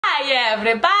Hi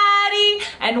everybody,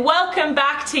 and welcome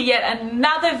back to yet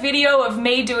another video of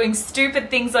me doing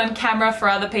stupid things on camera for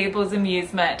other people's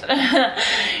amusement.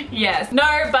 Yes,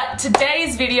 no, but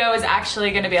today's video is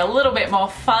actually going to be a little bit more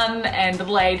fun and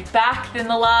laid back than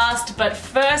the last. But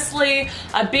firstly,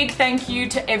 a big thank you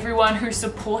to everyone who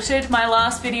supported my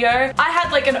last video. I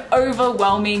had like an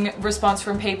overwhelming response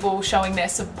from people showing their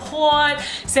support,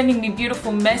 sending me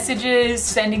beautiful messages,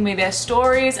 sending me their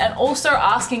stories, and also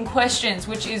asking questions,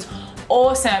 which is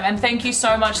awesome. And thank you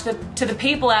so much to the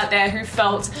people out there who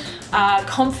felt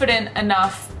confident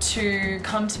enough to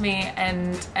come to me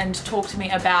and talk to me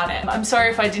about it. I'm sorry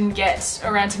if I didn't get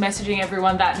around to messaging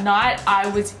everyone that night. I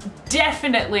was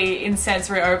definitely in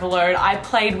sensory overload. I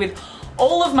played with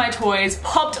all of my toys,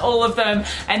 popped all of them,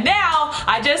 and now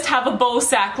I just have a ball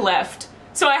sack left.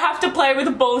 So I have to play with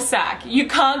a ball sack. You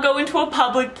can't go into a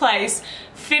public place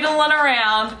fiddling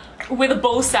around with a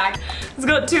ball sack. It's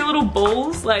got two little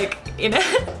balls like in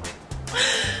it.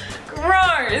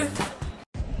 Gross.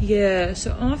 Yeah,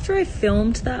 so after I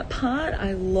filmed that part,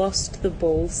 I lost the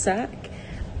ball sack.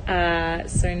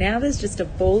 So now there's just a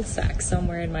ball sack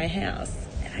somewhere in my house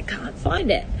and I can't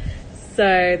find it.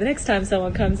 So the next time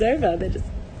someone comes over, they're just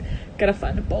gonna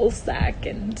find a ball sack,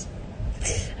 and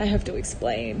I have to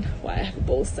explain why I have a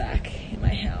ball sack in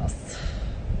my house.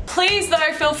 Please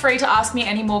though, feel free to ask me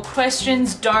any more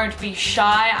questions. Don't be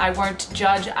shy, I won't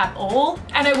judge at all.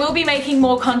 And I will be making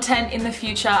more content in the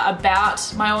future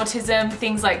about my autism,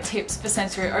 things like tips for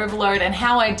sensory overload and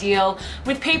how I deal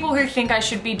with people who think I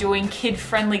should be doing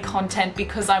kid-friendly content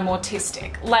because I'm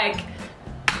autistic. Like,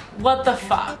 what the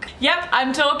fuck? Yep,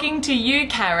 I'm talking to you,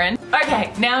 Karen.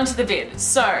 Okay, now into the vid.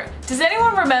 So, does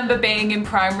anyone remember being in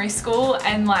primary school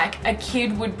and like a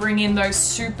kid would bring in those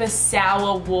super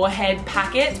sour Warhead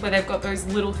packets where they've got those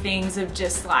little things of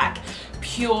just like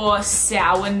pure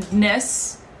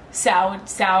sourness?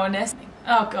 Sourness?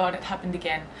 Oh god, it happened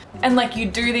again. And like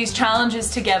you'd do these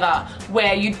challenges together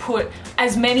where you'd put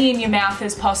as many in your mouth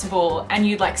as possible and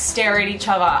you'd like stare at each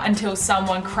other until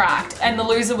someone cracked, and the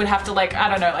loser would have to like, I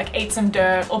don't know, like eat some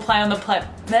dirt or play on the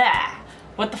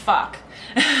what the fuck?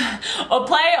 Or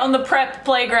play on the prep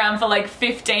playground for like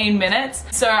 15 minutes.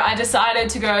 So I decided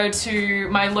to go to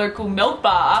my local milk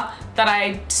bar that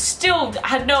I still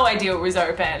had no idea it was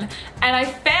open, and I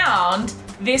found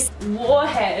this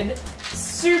Warhead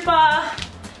super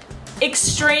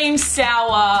extreme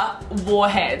sour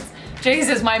Warheads.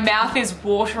 Jesus, my mouth is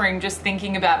watering just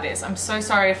thinking about this. I'm so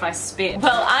sorry if I spit.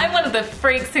 Well, I'm one of the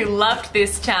freaks who loved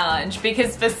this challenge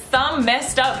because for some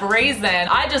messed up reason,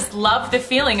 I just love the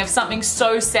feeling of something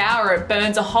so sour it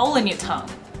burns a hole in your tongue.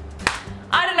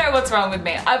 I don't know what's wrong with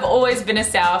me. I've always been a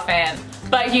sour fan.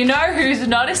 But you know who's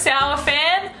not a sour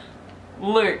fan?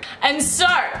 Luke. And so,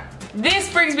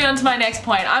 this brings me on to my next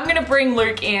point. I'm gonna bring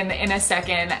Luke in a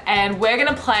second and we're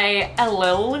gonna play a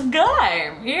little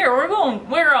game. Here, we're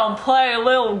gonna play a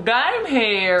little game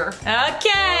here.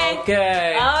 Okay.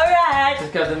 Okay. Alright.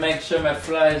 Just got to make sure my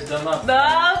flies don't up.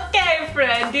 Okay,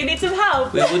 friend. Do you need some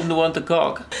help? We wouldn't want to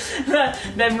cock.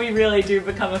 Then we really do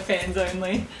become a fans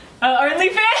only. Only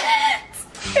fans?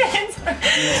 Fans only.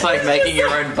 It's like making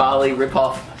your own Bali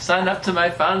ripoff. Sign up to my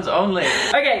fans only.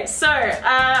 Okay, so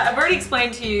I've already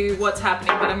explained to you what's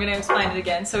happening, but I'm going to explain it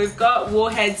again. So we've got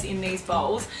Warheads in these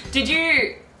bowls. Did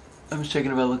you... I'm just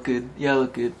checking if I look good. Yeah, I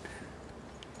look good.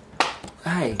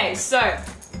 Hey. Okay, so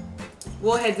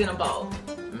Warheads in a bowl.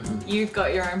 You've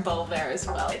got your own bowl there as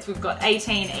well. We've got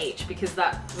 18 each because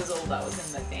that was all that was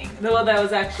in the thing. Well, there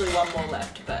was actually one more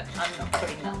left, but I'm not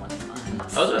putting that one in mine.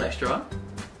 I was an extra one.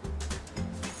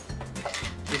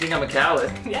 You think I'm a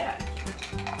coward? Yeah.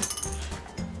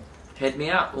 Head me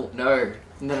up? Oh, no.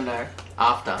 No.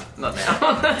 After. Not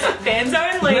now. Fans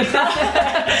only.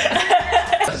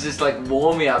 It's just like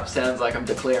warm me up sounds like I'm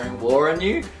declaring war on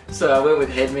you. So I went with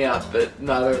head me up, but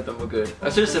neither of them were good. I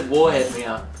should have said warhead me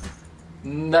up.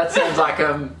 That sounds like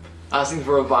I'm asking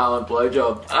for a violent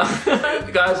blowjob.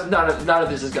 Guys, none of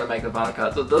this is going to make the final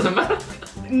cut, so it doesn't matter.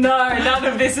 No, none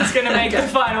of this is going to make the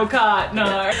final cut.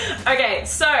 No. Okay,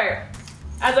 so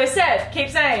as I said, keep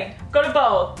saying, got a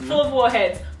bowl full of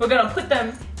Warheads. We're gonna put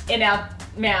them in our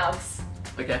mouths.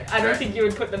 Okay. I don't think you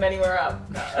would put them anywhere up.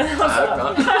 No. I hope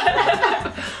not.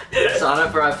 Sign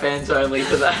up for our fans only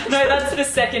for that. No, that's the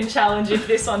second challenge if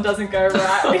this one doesn't go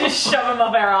right. We just shove them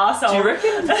up our arsehole. Do you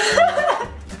reckon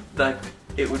that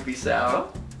it would be sour?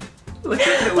 Like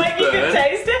you could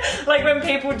taste it? Like when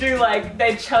people do like,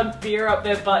 they chug beer up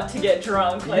their butt to get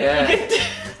drunk. Like, yeah. You could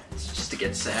to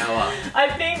get sour. I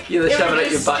think you shove it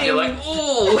at your butt, you're like,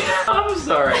 ooh, I'm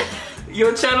sorry.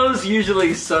 Your channel is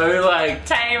usually so like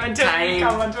Tame until you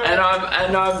come onto it.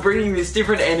 and I'm bringing this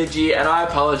different energy, and I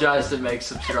apologize to make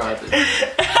subscribers.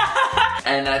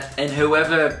 and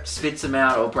whoever spits them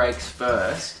out or breaks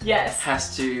first, yes,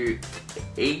 has to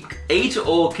eat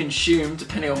or consume,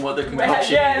 depending on what the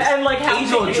concoction is. And like how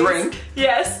eat or drink.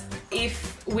 Yes.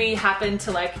 If we happen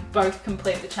to like both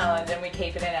complete the challenge and we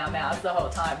keep it in our mouths the whole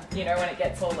time, you know, when it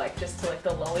gets all like just to like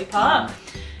the lolly part.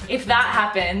 If that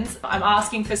happens, I'm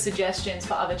asking for suggestions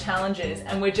for other challenges,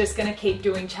 and we're just gonna keep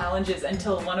doing challenges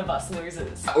until one of us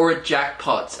loses. Or it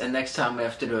jackpots, and next time we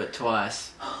have to do it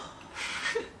twice.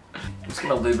 I'm just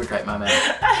gonna lubricate my mouth.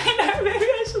 I know, maybe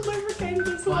I should lubricate it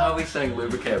as well. Why are we saying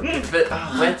lubricate? But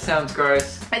wet sounds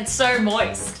gross. It's so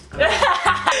moist.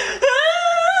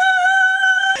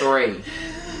 3,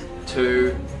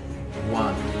 2,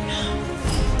 1.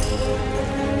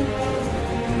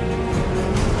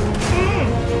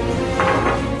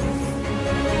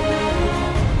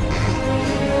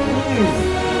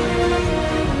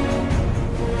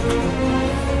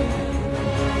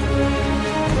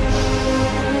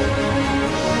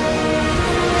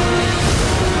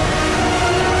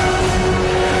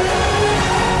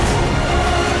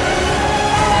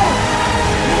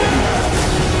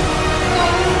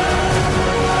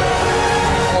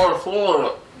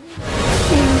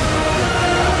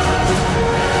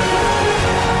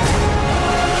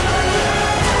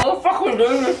 What the fuck are we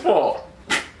doing this for?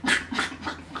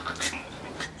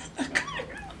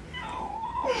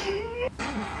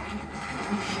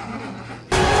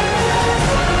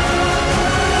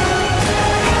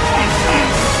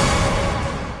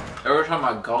 Every time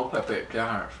I gulp a bit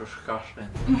down, it's disgusting.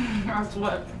 That's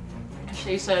what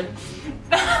she said.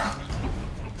 That's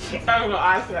what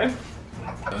I said.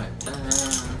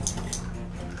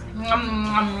 I'm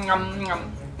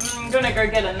gonna go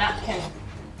get a napkin.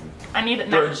 I need a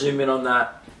napkin. Don't zoom in on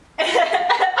that.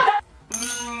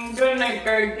 I'm gonna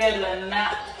go get a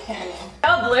napkin.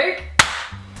 Oh, Luke.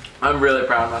 I'm really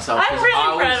proud of myself. I'm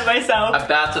really proud of myself.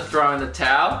 About to throw in the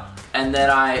towel, and then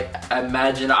I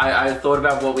thought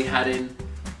about what we had in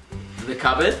the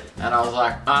cupboard, and I was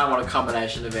like, I don't want a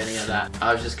combination of any of that.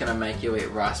 I was just gonna make you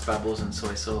eat rice bubbles and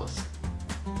soy sauce.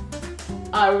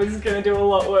 I was gonna do a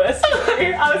lot worse.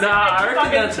 I was I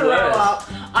reckon that's worse. Up.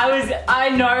 I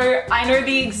know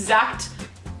the exact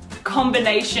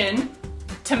combination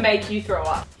to make you throw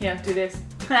up. Yeah, do this.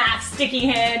 Sticky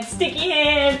hand, sticky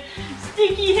hand,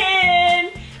 sticky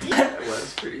hand. That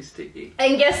was pretty sticky.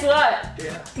 And guess what?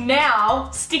 Yeah.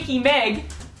 Now, Sticky Meg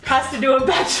has to do a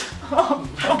batch.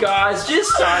 Guys,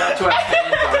 just sign up to our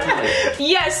fans only.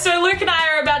 Yes, so Luke and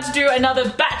I are about to do another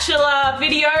Bachelor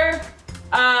video.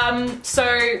 So,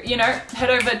 you know, head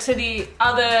over to the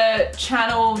other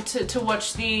channel to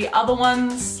watch the other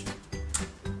ones.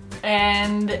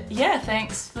 And yeah,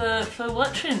 thanks for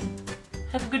watching.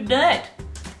 Have a good night.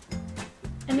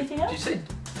 Anything else? Did you say?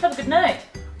 Have a good night.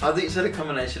 I think you said a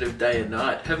combination of day and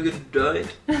night. Have a good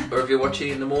night. Or if you're watching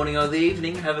in the morning or the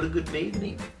evening, have a good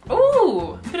evening.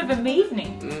 Ooh, a bit of an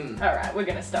evening. Alright, we're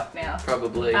gonna stop now.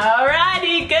 Probably.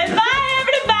 Alrighty, goodbye!